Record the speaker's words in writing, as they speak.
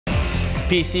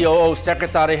PCOO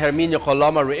Secretary Herminio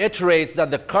Coloma reiterates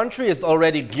that the country is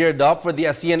already geared up for the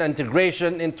ASEAN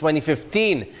integration in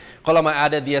 2015. Coloma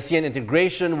added the ASEAN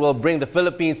integration will bring the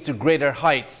Philippines to greater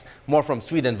heights. More from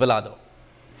Sweden, Velado.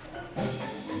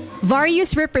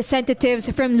 Various representatives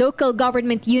from local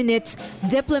government units,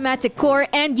 diplomatic corps,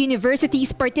 and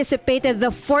universities participated in the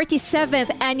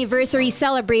 47th anniversary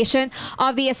celebration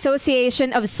of the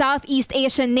Association of Southeast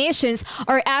Asian Nations,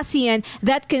 or ASEAN,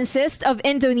 that consists of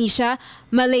Indonesia,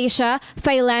 Malaysia,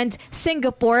 Thailand,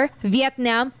 Singapore,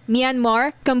 Vietnam,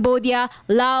 Myanmar, Cambodia,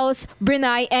 Laos,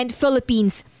 Brunei, and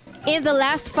Philippines. In the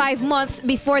last 5 months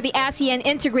before the ASEAN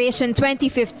Integration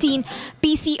 2015,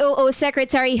 PCOO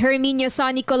Secretary Herminio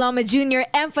Sonny Coloma Jr.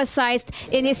 emphasized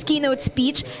in his keynote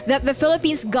speech that the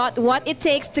Philippines got what it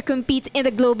takes to compete in the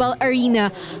global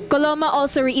arena. Coloma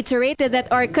also reiterated that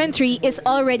our country is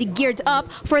already geared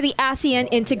up for the ASEAN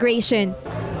integration.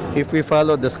 If we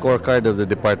follow the scorecard of the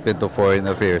Department of Foreign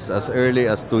Affairs, as early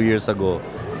as 2 years ago,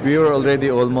 we were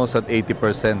already almost at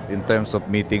 80% in terms of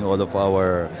meeting all of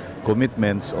our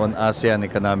commitments on ASEAN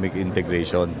economic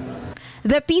integration.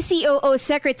 The PCOO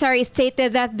Secretary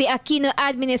stated that the Aquino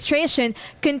administration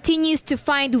continues to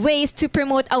find ways to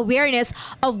promote awareness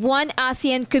of one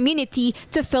ASEAN community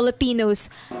to Filipinos.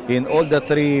 In all the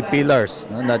three pillars,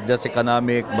 not just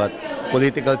economic but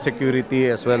political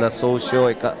security as well as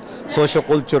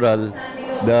socio-cultural,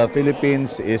 the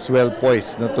Philippines is well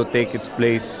poised to take its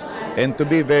place and to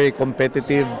be very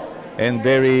competitive and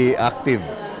very active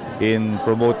in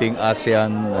promoting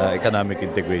ASEAN economic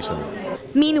integration.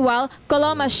 Meanwhile,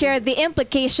 Coloma shared the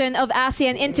implication of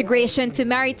ASEAN integration to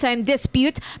maritime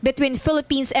dispute between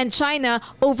Philippines and China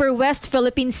over West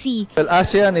Philippine Sea. Well,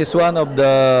 ASEAN is one of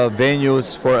the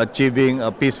venues for achieving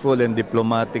a peaceful and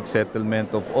diplomatic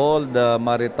settlement of all the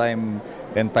maritime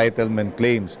entitlement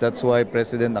claims. That's why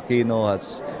President Aquino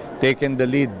has taken the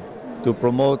lead to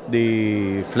promote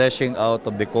the fleshing out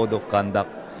of the Code of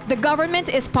Conduct. The government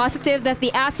is positive that the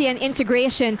ASEAN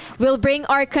integration will bring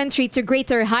our country to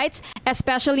greater heights,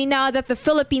 especially now that the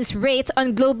Philippines' rate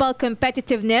on global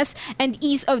competitiveness and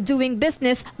ease of doing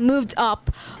business moved up.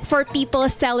 For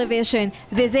People's Television,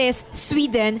 this is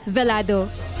Sweden, Velado.